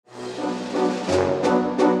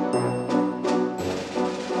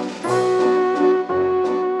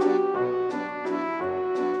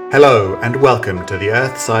Hello and welcome to the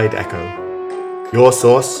Earthside Echo, your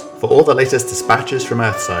source for all the latest dispatches from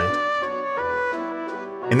Earthside.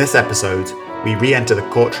 In this episode, we re-enter the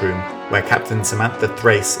courtroom where Captain Samantha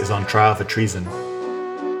Thrace is on trial for treason.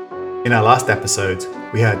 In our last episode,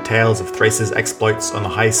 we heard tales of Thrace's exploits on the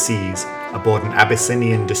high seas aboard an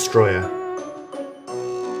Abyssinian destroyer.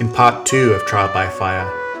 In part 2 of Trial by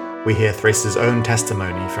Fire, we hear Thrace's own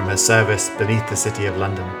testimony from her service beneath the city of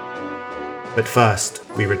London. But first,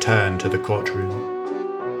 we return to the courtroom.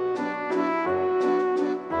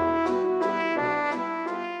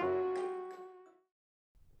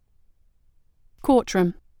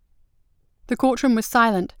 Courtroom. The courtroom was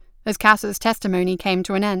silent as Cass's testimony came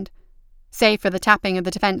to an end, save for the tapping of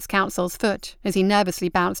the defense counsel's foot as he nervously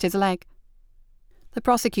bounced his leg. The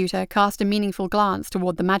prosecutor cast a meaningful glance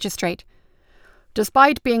toward the magistrate.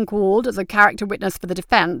 Despite being called as a character witness for the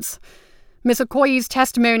defense, Miss Okoye's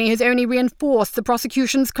testimony has only reinforced the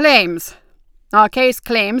prosecution's claims. Our case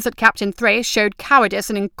claims that Captain Thrace showed cowardice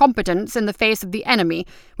and incompetence in the face of the enemy,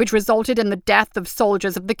 which resulted in the death of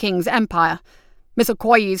soldiers of the King's Empire. Miss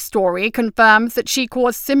Okoye's story confirms that she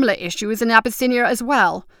caused similar issues in Abyssinia as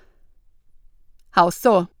well. How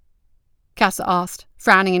so? Cassa asked,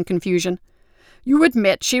 frowning in confusion. You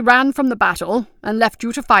admit she ran from the battle and left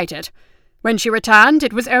you to fight it. When she returned,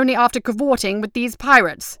 it was only after cavorting with these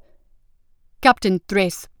pirates. Captain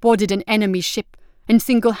Thrace boarded an enemy ship and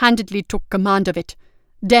single-handedly took command of it.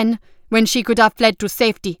 Then, when she could have fled to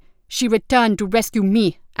safety, she returned to rescue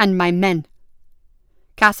me and my men.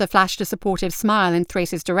 Cassa flashed a supportive smile in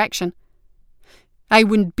Thrace's direction. I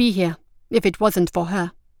wouldn't be here if it wasn't for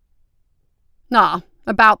her. Ah,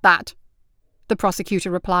 about that, the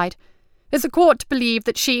prosecutor replied. Is the court to believe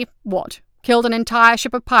that she, killed an entire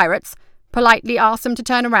ship of pirates, politely asked them to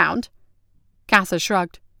turn around? Cassa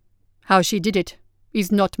shrugged. How she did it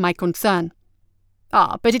is not my concern.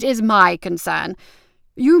 Ah, but it is my concern.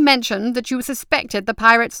 You mentioned that you suspected the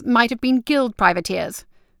pirates might have been guild privateers.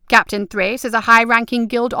 Captain Thrace is a high-ranking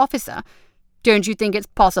guild officer. Don't you think it's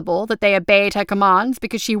possible that they obeyed her commands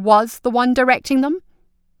because she was the one directing them?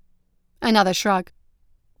 Another shrug.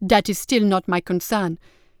 That is still not my concern.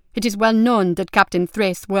 It is well known that Captain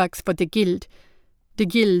Thrace works for the guild. The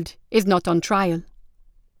guild is not on trial.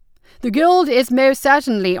 The guild is most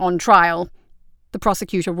certainly on trial, the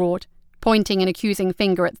prosecutor roared, pointing an accusing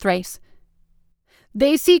finger at Thrace.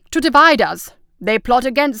 They seek to divide us. They plot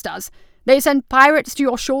against us. They send pirates to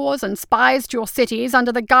your shores and spies to your cities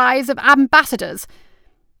under the guise of ambassadors.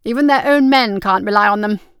 Even their own men can't rely on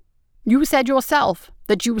them. You said yourself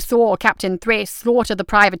that you saw Captain Thrace slaughter the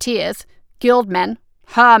privateers, guild men,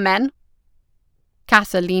 her men.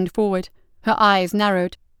 Cassa leaned forward, her eyes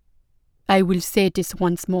narrowed. I will say this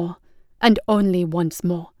once more, and only once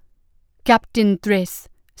more. Captain Thrace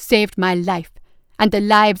saved my life and the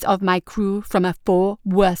lives of my crew from a foe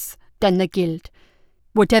worse than the guild.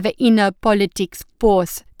 Whatever inner politics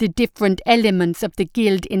force the different elements of the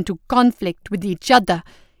guild into conflict with each other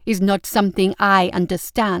is not something I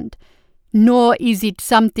understand, nor is it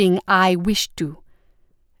something I wish to.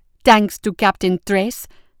 Thanks to Captain Thrace,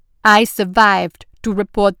 I survived to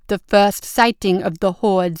report the first sighting of the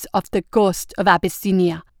hordes off the coast of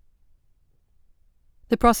Abyssinia.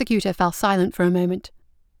 The prosecutor fell silent for a moment.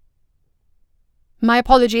 My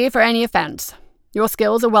apology for any offence. Your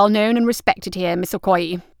skills are well known and respected here, Miss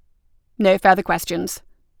Okoye. No further questions.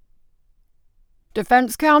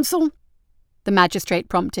 Defence counsel? The magistrate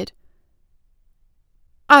prompted.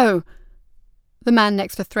 Oh. The man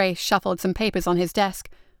next to Thrace shuffled some papers on his desk,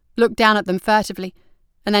 looked down at them furtively,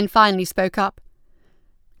 and then finally spoke up.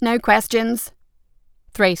 No questions.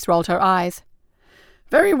 Thrace rolled her eyes.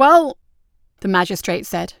 Very well, the magistrate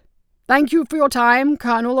said. Thank you for your time,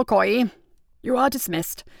 Colonel Okoye. You are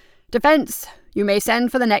dismissed. Defence, you may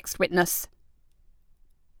send for the next witness.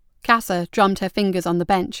 Cassa drummed her fingers on the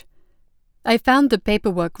bench. I found the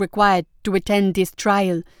paperwork required to attend this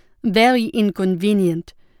trial very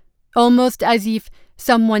inconvenient, almost as if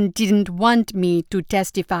someone didn't want me to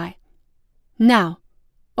testify. Now,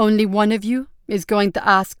 only one of you is going to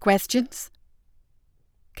ask questions?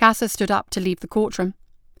 Cassa stood up to leave the courtroom.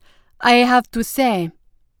 I have to say,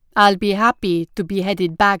 I'll be happy to be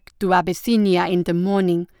headed back to Abyssinia in the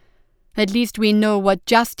morning. At least we know what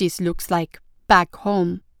justice looks like back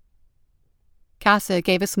home. Cassa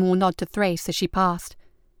gave a small nod to Thrace as she passed.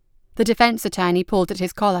 The defence attorney pulled at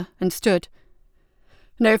his collar and stood.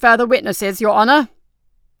 No further witnesses, Your Honour.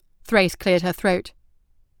 Thrace cleared her throat.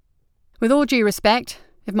 With all due respect,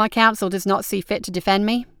 if my counsel does not see fit to defend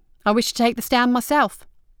me, I wish to take the stand myself.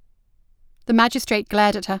 The magistrate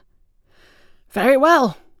glared at her. Very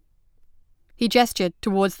well. He gestured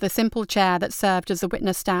towards the simple chair that served as a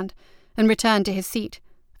witness stand, and returned to his seat,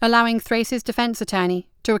 allowing Thrace's defense attorney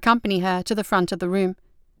to accompany her to the front of the room.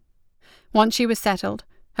 Once she was settled,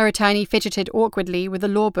 her attorney fidgeted awkwardly with the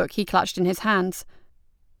law book he clutched in his hands.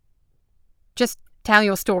 "Just tell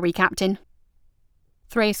your story, Captain."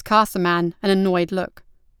 Thrace cast the man an annoyed look,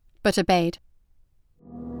 but obeyed.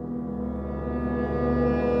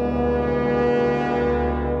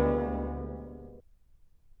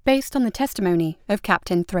 Based on the testimony of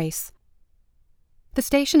Captain Thrace. The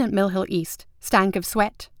station at Mill Hill East stank of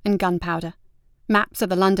sweat and gunpowder. Maps of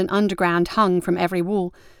the London Underground hung from every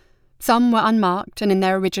wall. Some were unmarked and in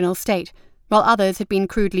their original state, while others had been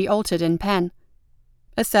crudely altered in pen.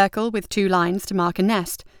 A circle with 2 lines to mark a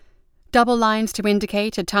nest, double lines to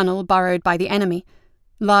indicate a tunnel burrowed by the enemy,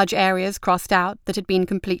 large areas crossed out that had been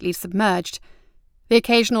completely submerged, the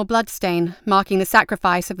occasional bloodstain marking the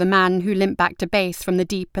sacrifice of the man who limped back to base from the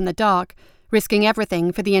deep and the dark, risking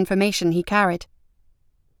everything for the information he carried.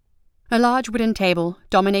 A large wooden table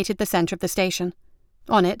dominated the centre of the station.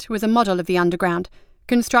 On it was a model of the Underground,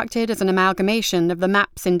 constructed as an amalgamation of the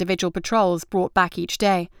maps individual patrols brought back each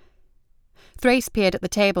day. Thrace peered at the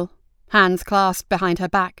table, hands clasped behind her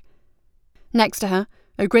back. Next to her,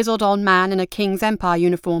 a grizzled old man in a King's Empire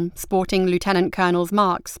uniform, sporting Lieutenant Colonel's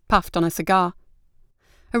marks, puffed on a cigar.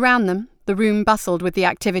 Around them, the room bustled with the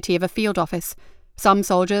activity of a field office. Some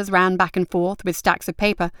soldiers ran back and forth with stacks of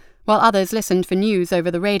paper, while others listened for news over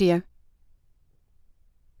the radio.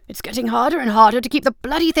 "It's getting harder and harder to keep the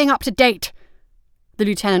bloody thing up to date," the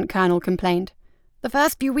Lieutenant Colonel complained. "The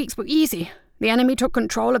first few weeks were easy. The enemy took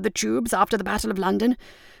control of the tubes after the Battle of London,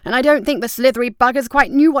 and I don't think the slithery buggers quite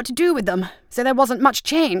knew what to do with them, so there wasn't much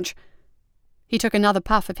change." He took another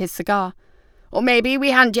puff of his cigar. "Or maybe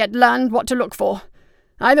we hadn't yet learned what to look for.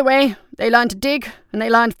 Either way, they learned to dig, and they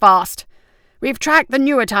learned fast. We've tracked the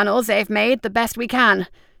newer tunnels they've made the best we can,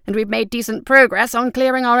 and we've made decent progress on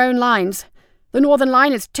clearing our own lines. The northern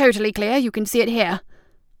line is totally clear, you can see it here."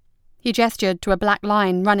 He gestured to a black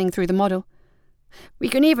line running through the model. "We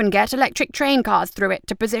can even get electric train cars through it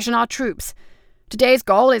to position our troops. Today's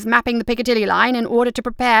goal is mapping the Piccadilly line in order to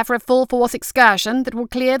prepare for a full-force excursion that will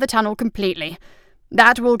clear the tunnel completely.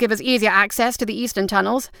 That will give us easier access to the eastern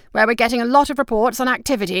tunnels, where we're getting a lot of reports on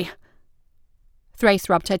activity." Thrace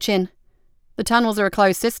rubbed her chin. "The tunnels are a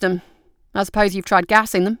closed system. I suppose you've tried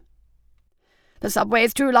gassing them?" "The subway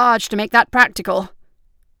is too large to make that practical."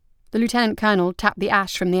 The Lieutenant Colonel tapped the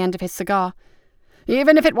ash from the end of his cigar.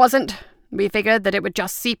 "Even if it wasn't, we figured that it would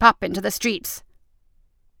just seep up into the streets."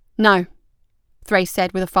 "No," Thrace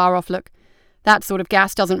said with a far-off look. "That sort of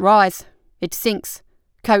gas doesn't rise. It sinks,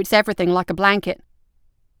 coats everything like a blanket."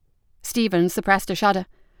 Stevens suppressed a shudder.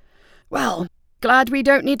 "Well, glad we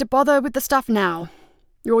don't need to bother with the stuff now.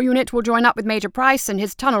 Your unit will join up with Major Price and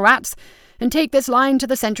his tunnel rats and take this line to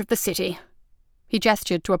the centre of the city." He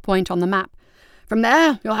gestured to a point on the map. "From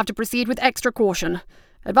there, you'll have to proceed with extra caution.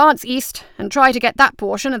 Advance east and try to get that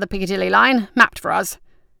portion of the Piccadilly line mapped for us."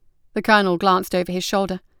 The Colonel glanced over his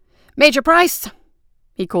shoulder. "Major Price!"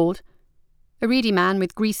 he called. A reedy man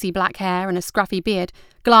with greasy black hair and a scruffy beard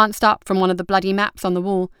glanced up from one of the bloody maps on the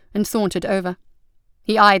wall and sauntered over.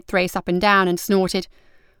 He eyed Thrace up and down and snorted.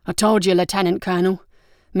 "I told you, Lieutenant Colonel.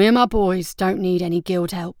 Me and my boys don't need any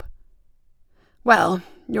guild help." "Well,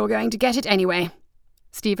 you're going to get it anyway."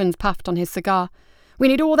 Stevens puffed on his cigar. "We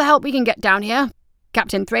need all the help we can get down here.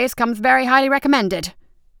 Captain Thrace comes very highly recommended."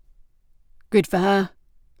 "Good for her,"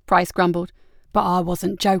 Price grumbled, "but I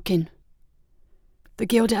wasn't joking. The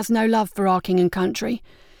Guild has no love for our king and country,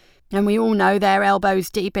 and we all know they're elbows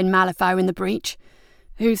deep in Malifaux in the breach.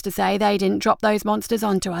 Who's to say they didn't drop those monsters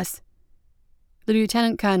onto us?" The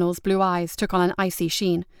Lieutenant Colonel's blue eyes took on an icy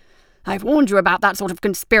sheen. "I've warned you about that sort of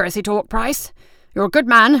conspiracy talk, Price. You're a good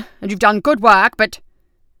man, and you've done good work, but—"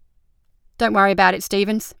 "Don't worry about it,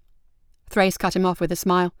 Stevens." Thrace cut him off with a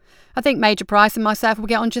smile. "I think Major Price and myself will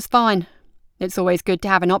get on just fine. It's always good to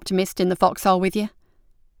have an optimist in the foxhole with you."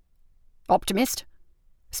 "Optimist?"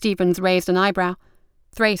 Stevens raised an eyebrow.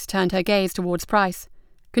 Thrace turned her gaze towards Price.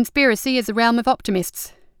 "Conspiracy is the realm of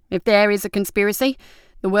optimists. If there is a conspiracy,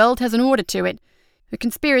 the world has an order to it. A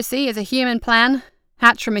conspiracy is a human plan,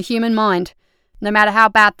 hatched from a human mind. No matter how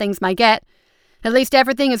bad things may get, at least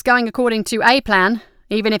everything is going according to a plan,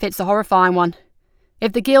 even if it's a horrifying one.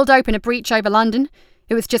 If the Guild opened a breach over London,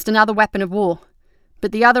 it was just another weapon of war.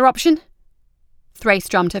 But the other option?" Thrace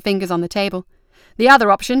drummed her fingers on the table. "The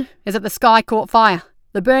other option is that the sky caught fire.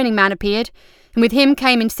 The Burning Man appeared, and with him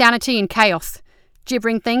came insanity and chaos.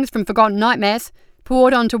 Gibbering things from forgotten nightmares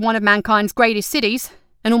poured onto one of mankind's greatest cities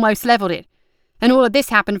and almost levelled it. And all of this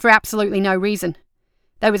happened for absolutely no reason.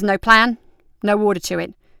 There was no plan, no order to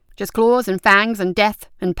it. Just claws and fangs and death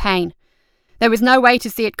and pain. There was no way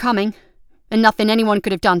to see it coming, and nothing anyone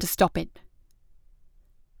could have done to stop it.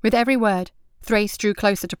 With every word, Thrace drew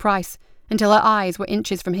closer to Price, until her eyes were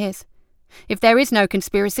inches from his. If there is no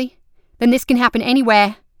conspiracy, then this can happen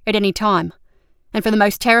anywhere, at any time, and for the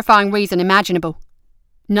most terrifying reason imaginable.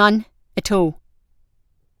 None at all.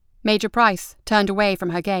 Major Price turned away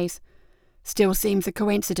from her gaze. Still seems a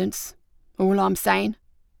coincidence, all I'm saying.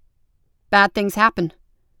 Bad things happen.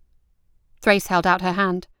 Thrace held out her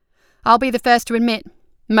hand. I'll be the first to admit,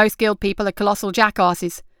 most guild people are colossal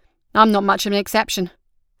jackasses. I'm not much of an exception.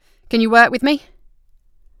 Can you work with me?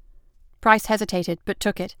 Price hesitated, but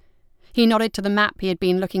took it. He nodded to the map he had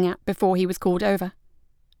been looking at before he was called over.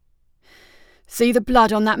 See the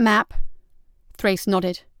blood on that map? Thrace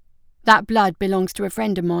nodded. That blood belongs to a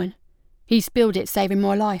friend of mine. He spilled it saving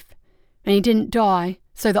my life, and he didn't die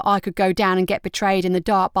so that I could go down and get betrayed in the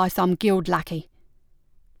dark by some guild lackey.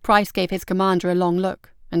 Price gave his commander a long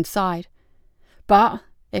look and sighed. But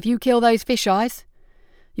if you kill those fish eyes,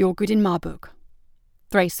 you're good in my book.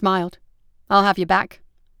 Thrace smiled. I'll have you back.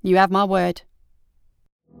 You have my word.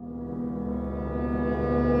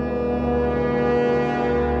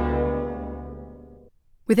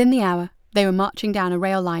 Within the hour, they were marching down a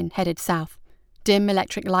rail line headed south. Dim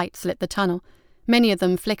electric lights lit the tunnel. Many of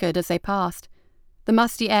them flickered as they passed. The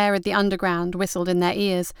musty air of the underground whistled in their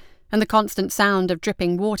ears, and the constant sound of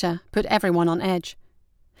dripping water put everyone on edge.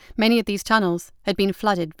 Many of these tunnels had been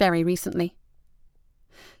flooded very recently.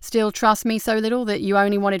 Still trust me so little that you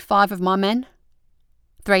only wanted 5 of my men?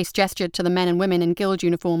 Thrace gestured to the men and women in guild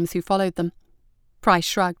uniforms who followed them. Price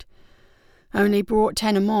shrugged. Only brought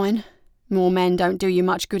 10 of mine. More men don't do you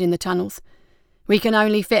much good in the tunnels. We can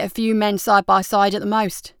only fit a few men side by side at the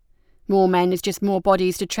most. More men is just more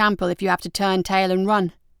bodies to trample if you have to turn tail and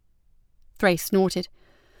run. Thrace snorted.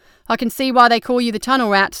 I can see why they call you the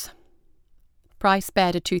tunnel rats. Price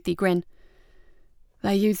bared a toothy grin.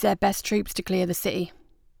 They used their best troops to clear the city.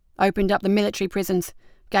 Opened up the military prisons,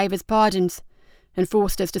 gave us pardons, and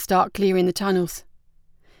forced us to start clearing the tunnels.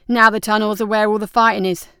 Now the tunnels are where all the fighting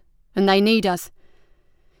is, and they need us.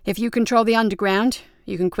 If you control the underground,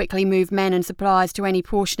 you can quickly move men and supplies to any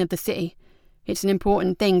portion of the city. It's an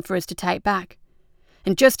important thing for us to take back.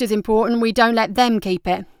 And just as important, we don't let them keep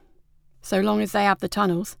it. So long as they have the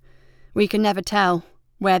tunnels, we can never tell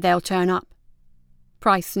where they'll turn up.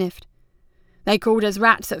 Price sniffed. They called us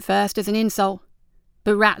rats at first as an insult.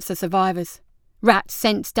 But rats are survivors. Rats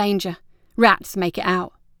sense danger. Rats make it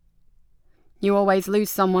out. You always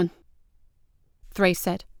lose someone, Thrace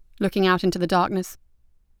said, looking out into the darkness.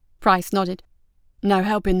 Price nodded. No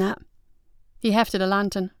help in that. He hefted a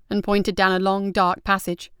lantern and pointed down a long, dark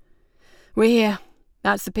passage. We're here.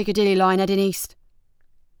 That's the Piccadilly line heading east.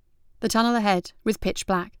 The tunnel ahead was pitch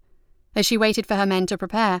black. As she waited for her men to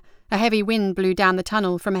prepare, a heavy wind blew down the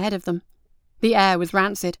tunnel from ahead of them. The air was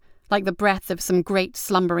rancid, like the breath of some great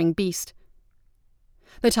slumbering beast.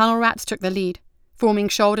 The tunnel rats took the lead, forming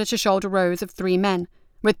shoulder-to-shoulder rows of 3 men,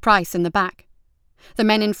 with Price in the back. The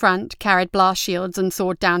men in front carried blast shields and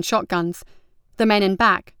sword-down shotguns. The men in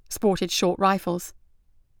back sported short rifles.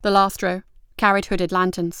 The last row carried hooded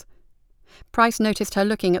lanterns. Price noticed her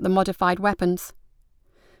looking at the modified weapons.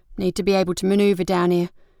 Need to be able to maneuver down here,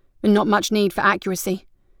 and not much need for accuracy.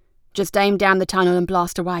 Just aim down the tunnel and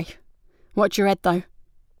blast away. Watch your head, though.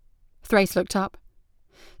 Thrace looked up.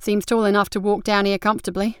 Seems tall enough to walk down here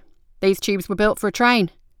comfortably. These tubes were built for a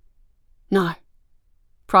train. No.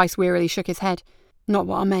 Price wearily shook his head. Not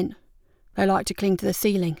what I meant. They like to cling to the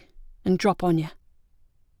ceiling and drop on you.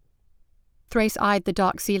 Thrace eyed the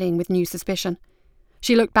dark ceiling with new suspicion.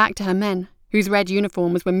 She looked back to her men, whose red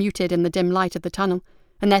uniforms were muted in the dim light of the tunnel,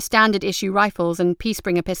 and their standard-issue rifles and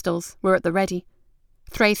Peacebringer pistols were at the ready.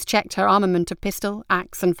 Thrace checked her armament of pistol,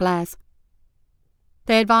 axe, and flares.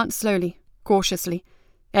 They advanced slowly, cautiously.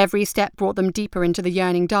 Every step brought them deeper into the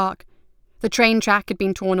yearning dark. The train track had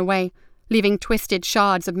been torn away, leaving twisted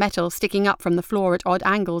shards of metal sticking up from the floor at odd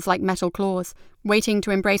angles like metal claws, waiting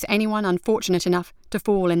to embrace anyone unfortunate enough to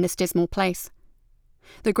fall in this dismal place.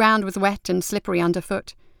 The ground was wet and slippery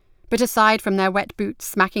underfoot, but aside from their wet boots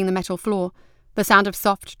smacking the metal floor, the sound of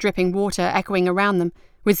soft, dripping water echoing around them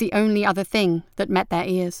was the only other thing that met their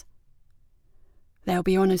ears. They'll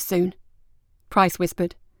be on us soon, Price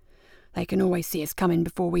whispered. They can always see us coming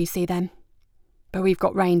before we see them. But we've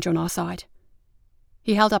got range on our side.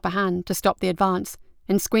 He held up a hand to stop the advance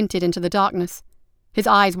and squinted into the darkness. His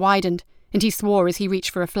eyes widened, and he swore as he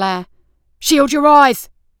reached for a flare. Shield your eyes!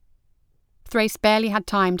 Thrace barely had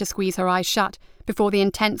time to squeeze her eyes shut before the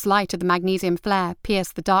intense light of the magnesium flare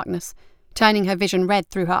pierced the darkness, turning her vision red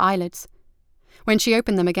through her eyelids. When she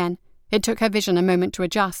opened them again, It took her vision a moment to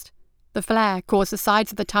adjust. The flare caused the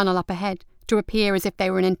sides of the tunnel up ahead to appear as if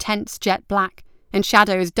they were an intense jet black, and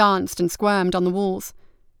shadows danced and squirmed on the walls.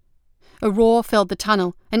 A roar filled the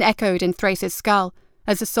tunnel and echoed in Thrace's skull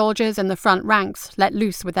as the soldiers in the front ranks let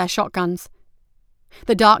loose with their shotguns.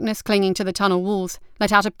 The darkness clinging to the tunnel walls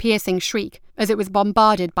let out a piercing shriek as it was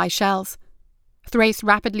bombarded by shells. Thrace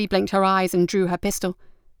rapidly blinked her eyes and drew her pistol.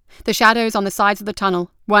 The shadows on the sides of the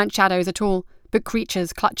tunnel weren't shadows at all, but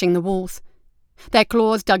creatures clutching the walls. Their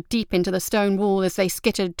claws dug deep into the stone wall as they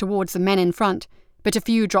skittered towards the men in front, but a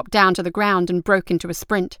few dropped down to the ground and broke into a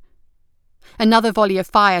sprint. Another volley of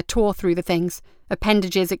fire tore through the things.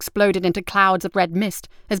 Appendages exploded into clouds of red mist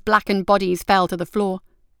as blackened bodies fell to the floor.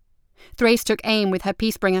 Thrace took aim with her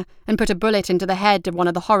peacebringer and put a bullet into the head of one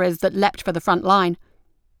of the horrors that leapt for the front line.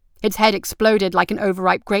 Its head exploded like an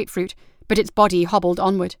overripe grapefruit, but its body hobbled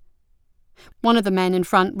onward. One of the men in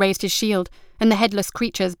front raised his shield, and the headless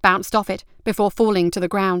creatures bounced off it before falling to the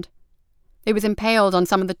ground. It was impaled on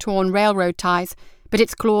some of the torn railroad ties, but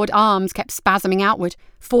its clawed arms kept spasming outward,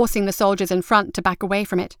 forcing the soldiers in front to back away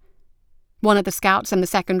from it. One of the scouts in the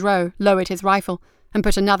second row lowered his rifle and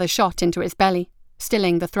put another shot into its belly,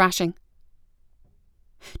 stilling the thrashing.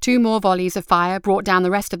 2 more volleys of fire brought down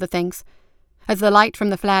the rest of the things. As the light from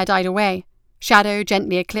the flare died away, shadow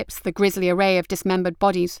gently eclipsed the grisly array of dismembered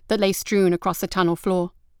bodies that lay strewn across the tunnel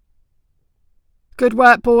floor. "Good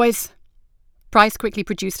work, boys." Price quickly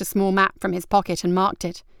produced a small map from his pocket and marked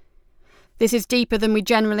it. "This is deeper than we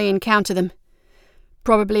generally encounter them.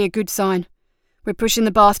 Probably a good sign. We're pushing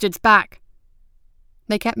the bastards back."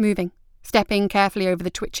 They kept moving, stepping carefully over the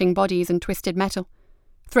twitching bodies and twisted metal.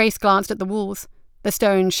 Thrace glanced at the walls. The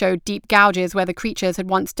stones showed deep gouges where the creatures had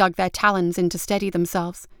once dug their talons in to steady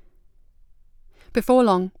themselves. Before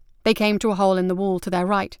long, they came to a hole in the wall to their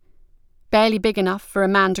right. Barely big enough for a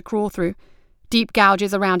man to crawl through, deep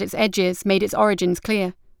gouges around its edges made its origins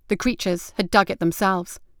clear. The creatures had dug it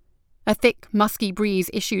themselves. A thick, musky breeze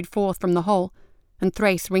issued forth from the hole, and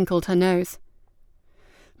Thrace wrinkled her nose.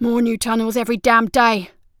 "More new tunnels every damn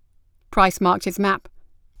day." Price marked his map.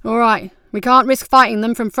 "All right, we can't risk fighting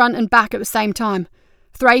them from front and back at the same time.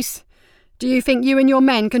 Thrace, do you think you and your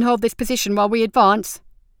men can hold this position while we advance?"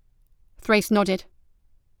 Thrace nodded.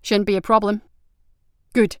 "Shouldn't be a problem."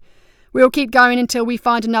 "Good. We'll keep going until we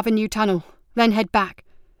find another new tunnel, then head back.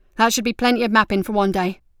 That should be plenty of mapping for one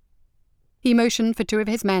day." He motioned for 2 of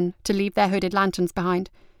his men to leave their hooded lanterns behind.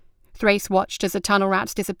 Thrace watched as the tunnel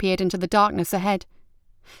rats disappeared into the darkness ahead.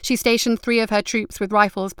 She stationed 3 of her troops with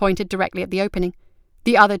rifles pointed directly at the opening.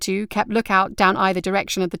 The other 2 kept lookout down either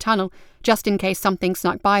direction of the tunnel, just in case something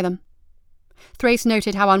snuck by them. Thrace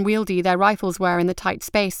noted how unwieldy their rifles were in the tight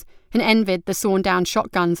space, and envied the sawn-down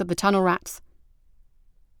shotguns of the tunnel rats.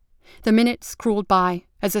 The minutes crawled by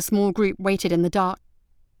as the small group waited in the dark.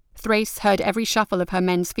 Thrace heard every shuffle of her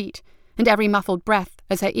men's feet, and every muffled breath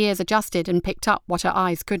as her ears adjusted and picked up what her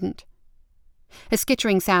eyes couldn't. A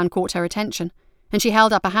skittering sound caught her attention, and she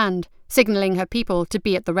held up a hand, signalling her people to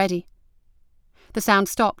be at the ready. The sound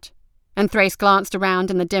stopped, and Thrace glanced around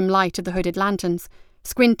in the dim light of the hooded lanterns,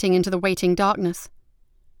 squinting into the waiting darkness.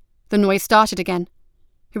 The noise started again.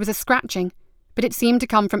 It was a scratching, but it seemed to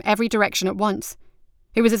come from every direction at once.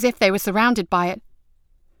 It was as if they were surrounded by it.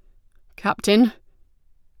 "Captain,"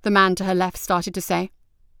 the man to her left started to say.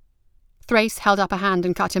 Thrace held up a hand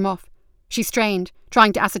and cut him off. She strained,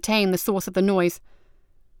 trying to ascertain the source of the noise.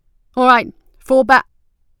 "All right, fall back."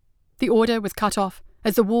 The order was cut off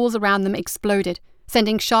as the walls around them exploded,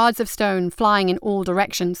 sending shards of stone flying in all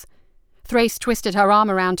directions. Thrace twisted her arm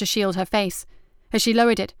around to shield her face. As she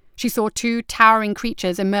lowered it, she saw 2 towering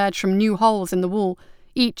creatures emerge from new holes in the wall,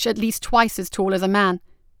 each at least twice as tall as a man.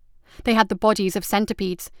 They had the bodies of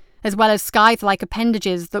centipedes, as well as scythe-like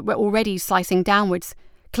appendages that were already slicing downwards,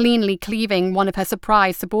 cleanly cleaving one of her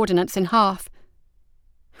surprised subordinates in half.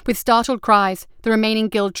 With startled cries, the remaining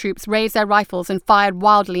guild troops raised their rifles and fired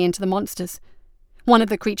wildly into the monsters. One of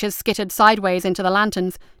the creatures skittered sideways into the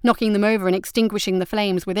lanterns, knocking them over and extinguishing the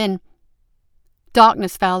flames within.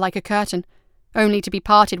 Darkness fell like a curtain, only to be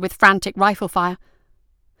parted with frantic rifle fire.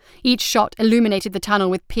 Each shot illuminated the tunnel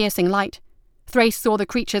with piercing light. Thrace saw the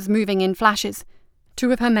creatures moving in flashes.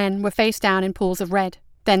 2 of her men were face down in pools of red,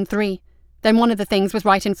 then 3. Then one of the things was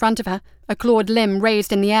right in front of her, a clawed limb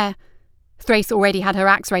raised in the air. Thrace already had her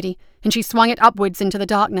axe ready, and she swung it upwards into the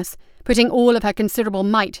darkness, putting all of her considerable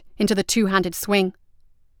might into the 2-handed swing.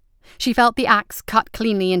 She felt the axe cut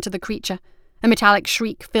cleanly into the creature. A metallic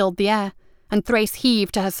shriek filled the air, and Thrace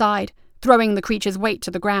heaved to her side, throwing the creature's weight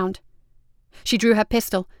to the ground. She drew her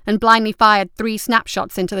pistol and blindly fired 3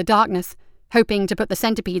 snapshots into the darkness, hoping to put the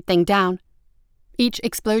centipede thing down. Each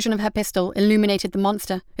explosion of her pistol illuminated the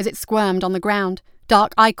monster as it squirmed on the ground,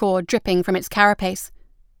 dark ichor dripping from its carapace.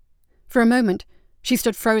 For a moment, she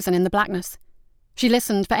stood frozen in the blackness. She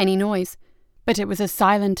listened for any noise, but it was as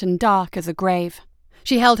silent and dark as a grave.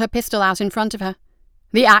 She held her pistol out in front of her.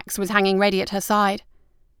 The axe was hanging ready at her side.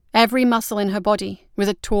 Every muscle in her body was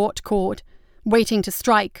a taut cord, waiting to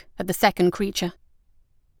strike at the second creature.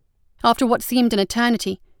 After what seemed an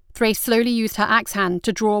eternity, Thrace slowly used her axe hand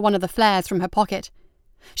to draw one of the flares from her pocket.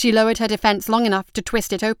 She lowered her defense long enough to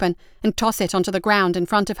twist it open and toss it onto the ground in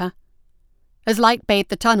front of her. As light bathed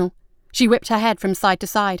the tunnel, she whipped her head from side to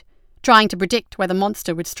side, trying to predict where the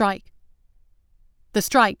monster would strike. The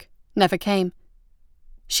strike never came.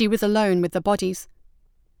 She was alone with the bodies.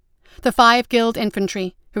 The 5 guild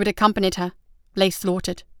infantry who had accompanied her lay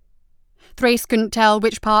slaughtered. Thrace couldn't tell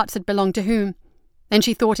which parts had belonged to whom, and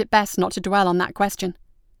she thought it best not to dwell on that question.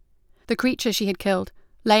 The creature she had killed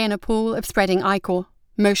lay in a pool of spreading ichor,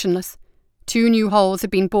 motionless. 2 new holes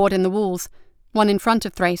had been bored in the walls, one in front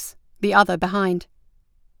of Thrace, the other behind.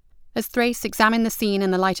 As Thrace examined the scene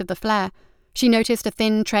in the light of the flare, she noticed a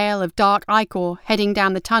thin trail of dark ichor heading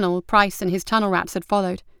down the tunnel Price and his tunnel rats had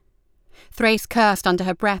followed. Thrace cursed under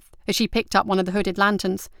her breath as she picked up one of the hooded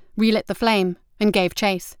lanterns, relit the flame, and gave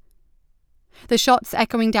chase. The shots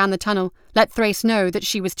echoing down the tunnel let Thrace know that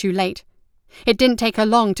she was too late. It didn't take her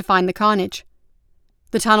long to find the carnage.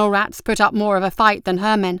 The tunnel rats put up more of a fight than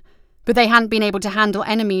her men, but they hadn't been able to handle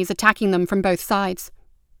enemies attacking them from both sides.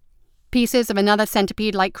 Pieces of another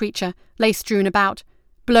centipede-like creature lay strewn about,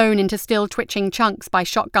 blown into still twitching chunks by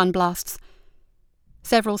shotgun blasts.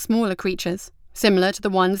 Several smaller creatures, similar to the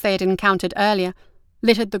ones they had encountered earlier,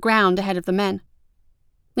 littered the ground ahead of the men.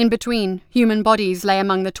 In between, human bodies lay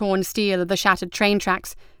among the torn steel of the shattered train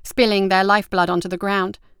tracks, spilling their lifeblood onto the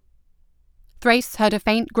ground. Thrace heard a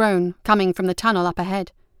faint groan coming from the tunnel up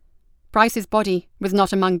ahead. Price's body was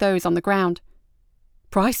not among those on the ground.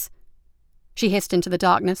 "Price?" She hissed into the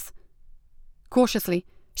darkness. Cautiously,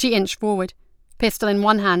 she inched forward, pistol in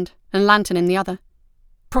one hand and lantern in the other.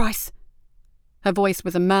 "Price!" Her voice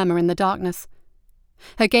was a murmur in the darkness.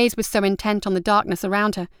 Her gaze was so intent on the darkness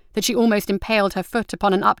around her that she almost impaled her foot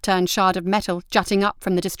upon an upturned shard of metal jutting up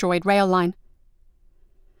from the destroyed rail line.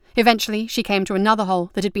 Eventually, she came to another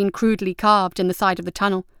hole that had been crudely carved in the side of the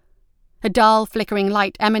tunnel. A dull, flickering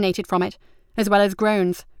light emanated from it, as well as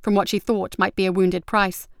groans from what she thought might be a wounded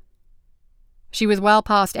Price. She was well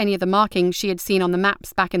past any of the markings she had seen on the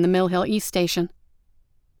maps back in the Mill Hill East station.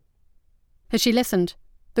 As she listened,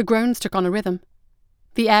 the groans took on a rhythm.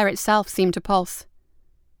 The air itself seemed to pulse.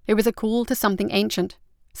 It was a call to something ancient,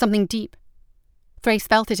 something deep. Thrace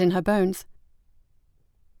felt it in her bones.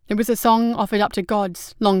 It was a song offered up to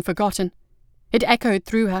gods, long forgotten. It echoed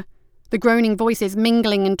through her, the groaning voices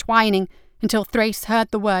mingling and twining, until Thrace heard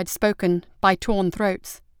the words spoken by torn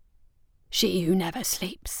throats. "She who never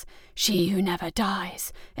sleeps, she who never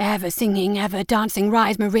dies, ever singing, ever dancing,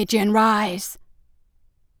 rise, Meridian, rise!"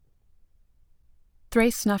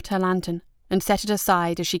 Thrace snuffed her lantern and set it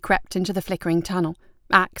aside as she crept into the flickering tunnel,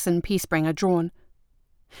 axe and peacebringer drawn.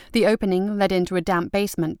 The opening led into a damp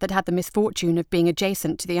basement that had the misfortune of being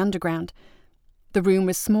adjacent to the underground. The room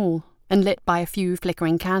was small and lit by a few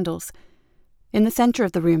flickering candles. In the centre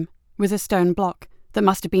of the room was a stone block that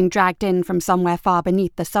must have been dragged in from somewhere far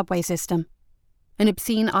beneath the subway system. An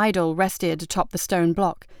obscene idol rested atop the stone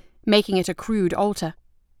block, making it a crude altar.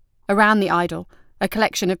 Around the idol, a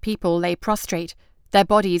collection of people lay prostrate, their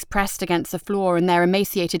bodies pressed against the floor and their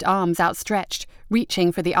emaciated arms outstretched,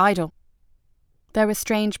 reaching for the idol. There were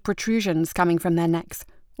strange protrusions coming from their necks,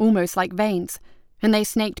 almost like veins, and they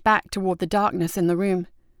snaked back toward the darkness in the room.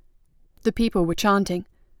 The people were chanting.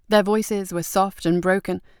 Their voices were soft and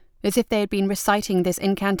broken, as if they had been reciting this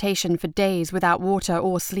incantation for days without water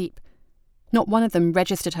or sleep. Not one of them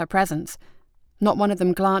registered her presence. Not one of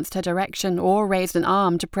them glanced her direction or raised an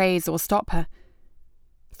arm to praise or stop her.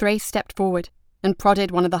 Thrace stepped forward and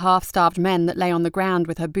prodded one of the half-starved men that lay on the ground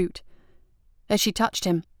with her boot. As she touched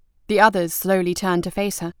him, the others slowly turned to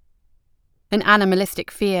face her. An animalistic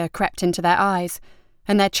fear crept into their eyes,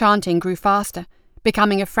 and their chanting grew faster,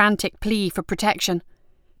 becoming a frantic plea for protection.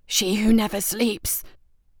 "She who never sleeps!"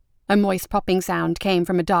 A moist popping sound came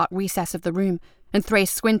from a dark recess of the room, and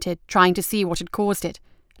Thrace squinted, trying to see what had caused it,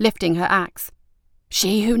 lifting her axe.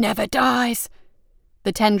 "She who never dies!"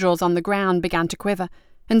 The tendrils on the ground began to quiver,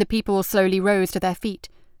 and the people slowly rose to their feet,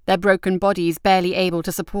 their broken bodies barely able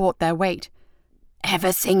to support their weight.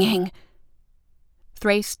 "Ever singing!"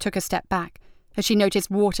 Thrace took a step back, as she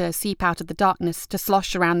noticed water seep out of the darkness to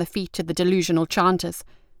slosh around the feet of the delusional chanters.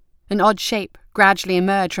 An odd shape gradually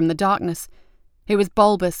emerged from the darkness. It was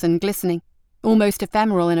bulbous and glistening, almost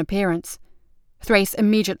ephemeral in appearance. Thrace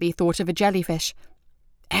immediately thought of a jellyfish.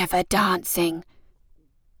 "Ever dancing?"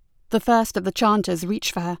 The first of the chanters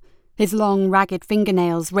reached for her, his long, ragged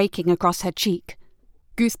fingernails raking across her cheek.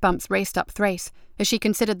 Goosebumps raced up Thrace as she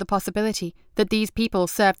considered the possibility that these people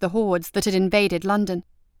served the hordes that had invaded London.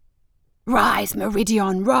 "Rise,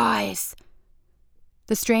 Meridion, rise!"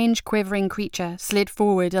 The strange, quivering creature slid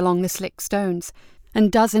forward along the slick stones,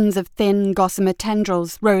 and dozens of thin, gossamer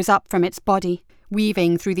tendrils rose up from its body,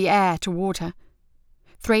 weaving through the air toward her.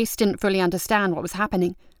 Thrace didn't fully understand what was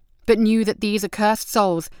happening, but knew that these accursed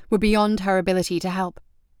souls were beyond her ability to help.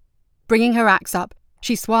 Bringing her axe up,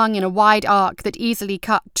 she swung in a wide arc that easily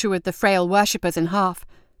cut two of the frail worshippers in half.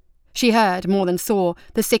 She heard, more than saw,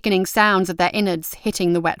 the sickening sounds of their innards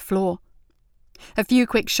hitting the wet floor. A few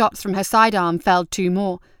quick shots from her sidearm felled two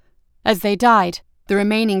more. As they died, the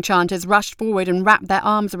remaining chanters rushed forward and wrapped their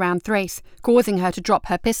arms around Thrace, causing her to drop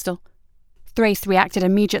her pistol. Thrace reacted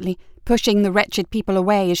immediately, pushing the wretched people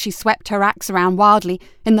away as she swept her axe around wildly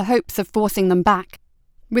in the hopes of forcing them back.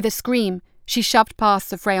 With a scream, she shoved past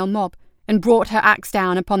the frail mob and brought her axe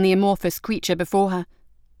down upon the amorphous creature before her.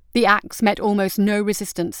 The axe met almost no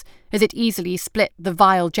resistance as it easily split the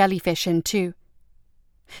vile jellyfish in two.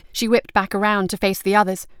 She whipped back around to face the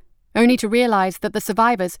others, only to realize that the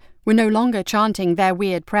survivors were no longer chanting their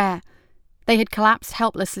weird prayer. They had collapsed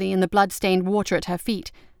helplessly in the blood-stained water at her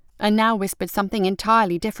feet, and now whispered something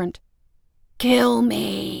entirely different. "Kill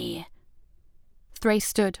me!" Thrace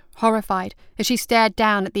stood, horrified, as she stared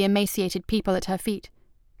down at the emaciated people at her feet.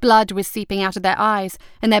 Blood was seeping out of their eyes,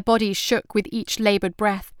 and their bodies shook with each laboured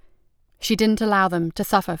breath. She didn't allow them to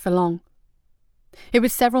suffer for long. It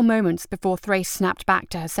was several moments before Thrace snapped back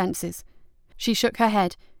to her senses. She shook her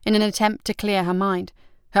head in an attempt to clear her mind.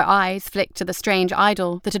 Her eyes flicked to the strange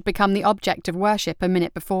idol that had become the object of worship a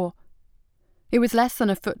minute before. It was less than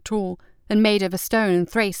a foot tall and made of a stone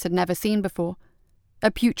Thrace had never seen before.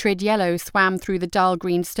 A putrid yellow swam through the dull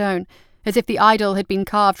green stone, as if the idol had been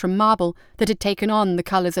carved from marble that had taken on the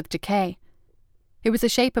colours of decay. It was the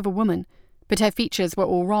shape of a woman, but her features were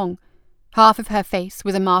all wrong. Half of her face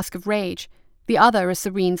was a mask of rage, the other a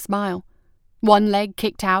serene smile. One leg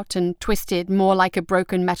kicked out and twisted more like a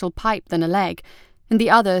broken metal pipe than a leg, and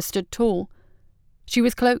the other stood tall. She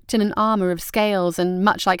was cloaked in an armour of scales, and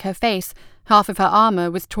much like her face, half of her armour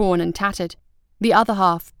was torn and tattered, the other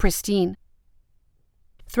half pristine.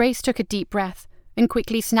 Thrace took a deep breath and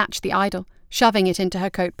quickly snatched the idol, shoving it into her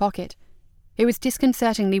coat pocket. It was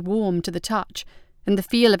disconcertingly warm to the touch, and the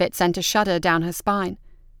feel of it sent a shudder down her spine.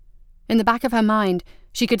 In the back of her mind,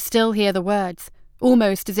 she could still hear the words,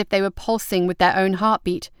 almost as if they were pulsing with their own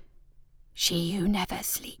heartbeat. "She who never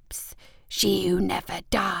sleeps, she who never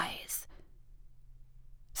dies."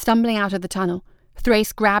 Stumbling out of the tunnel,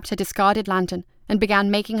 Thrace grabbed her discarded lantern and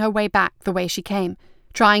began making her way back the way she came,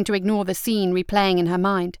 trying to ignore the scene replaying in her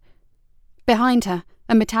mind. Behind her,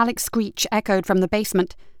 a metallic screech echoed from the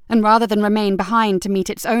basement, and rather than remain behind to meet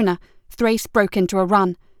its owner, Thrace broke into a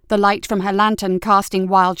run, the light from her lantern casting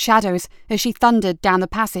wild shadows as she thundered down the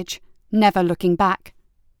passage, never looking back.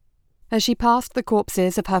 As she passed the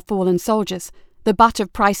corpses of her fallen soldiers, the butt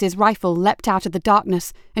of Price's rifle leapt out of the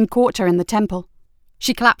darkness and caught her in the temple.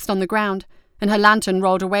 She collapsed on the ground, and her lantern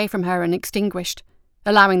rolled away from her and extinguished,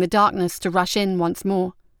 allowing the darkness to rush in once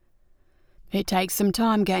more. "It takes some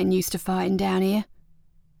time getting used to fighting down here."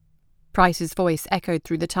 Price's voice echoed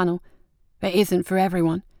through the tunnel. "It isn't for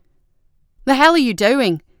everyone." "The hell are you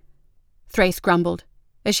doing?" Thrace grumbled,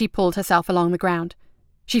 as she pulled herself along the ground.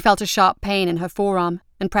 She felt a sharp pain in her forearm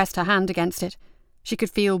and pressed her hand against it. She could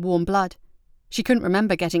feel warm blood. She couldn't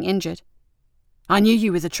remember getting injured. "I knew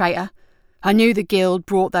you was a traitor. I knew the Guild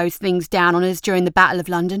brought those things down on us during the Battle of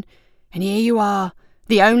London, and here you are,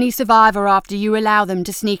 the only survivor after you allow them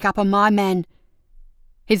to sneak up on my men."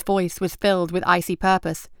 His voice was filled with icy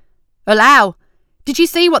purpose. "Allow? Did you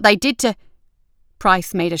see what they did to—"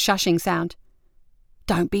 Price made a shushing sound.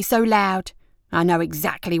 "Don't be so loud. I know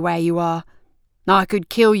exactly where you are. I could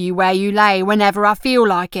kill you where you lay whenever I feel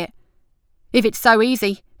like it. If it's so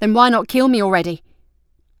easy, then why not kill me already?"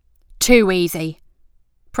 "Too easy,"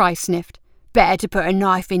 Price sniffed. "Better to put a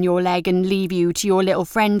knife in your leg and leave you to your little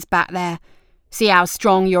friends back there. See how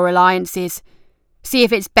strong your alliance is. See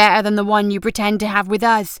if it's better than the one you pretend to have with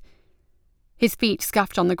us." His feet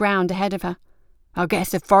scuffed on the ground ahead of her. "I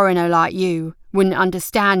guess a foreigner like you wouldn't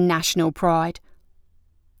understand national pride."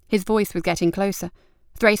 His voice was getting closer.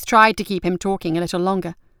 Thrace tried to keep him talking a little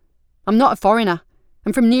longer. "I'm not a foreigner.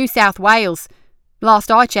 I'm from New South Wales.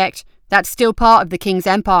 Last I checked, that's still part of the King's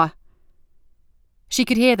Empire." She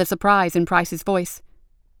could hear the surprise in Price's voice.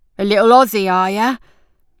 "A little Aussie, are ya?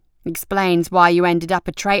 Explains why you ended up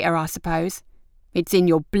a traitor, I suppose. It's in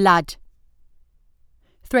your blood."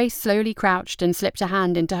 Thrace slowly crouched and slipped a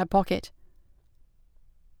hand into her pocket.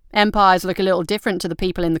 "Empires look a little different to the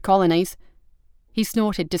people in the colonies," he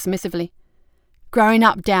snorted dismissively. "Growing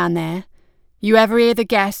up down there, you ever hear the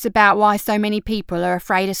guess about why so many people are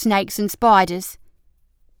afraid of snakes and spiders?"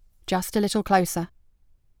 Just a little closer.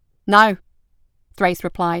 "No," Thrace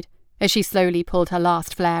replied, as she slowly pulled her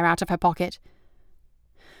last flare out of her pocket.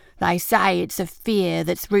 "They say it's a fear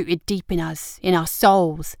that's rooted deep in us, in our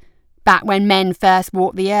souls. Back when men first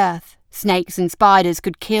walked the earth, snakes and spiders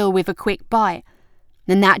could kill with a quick bite,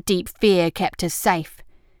 and that deep fear kept us safe.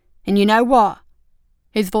 And you know what?"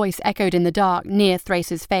 His voice echoed in the dark near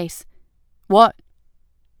Thrace's face. "What?"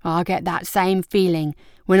 "I get that same feeling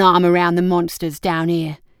when I'm around the monsters down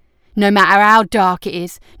here. No matter how dark it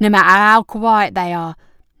is, no matter how quiet they are,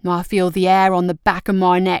 I feel the hair on the back of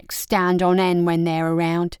my neck stand on end when they're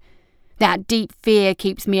around. That deep fear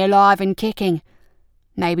keeps me alive and kicking.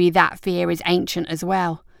 Maybe that fear is ancient as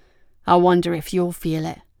well. I wonder if you'll feel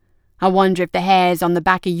it. I wonder if the hairs on the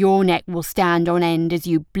back of your neck will stand on end as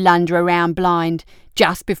you blunder around blind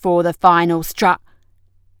just before the final strut."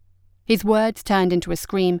 His words turned into a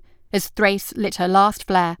scream as Thrace lit her last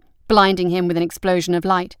flare, blinding him with an explosion of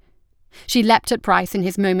light. She leapt at Price in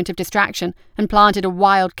his moment of distraction and planted a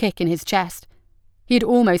wild kick in his chest. He had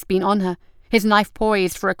almost been on her, his knife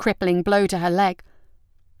poised for a crippling blow to her leg.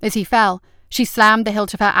 As he fell, she slammed the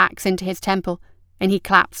hilt of her axe into his temple, and he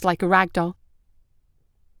collapsed like a rag doll.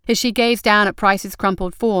 As she gazed down at Price's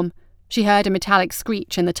crumpled form, she heard a metallic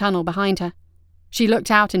screech in the tunnel behind her. She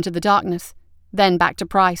looked out into the darkness, then back to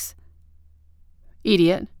Price.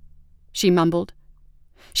 "Idiot," she mumbled.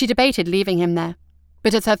 She debated leaving him there,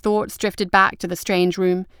 but as her thoughts drifted back to the strange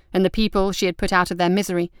room and the people she had put out of their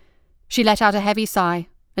misery, she let out a heavy sigh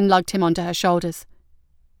and lugged him onto her shoulders.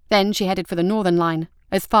 Then she headed for the Northern Line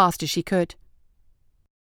as fast as she could.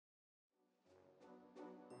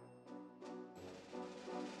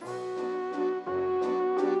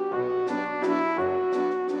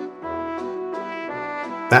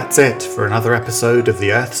 That's it for another episode of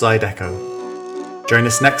the Earthside Echo. Join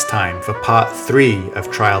us next time for part 3 of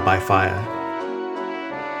Trial by Fire.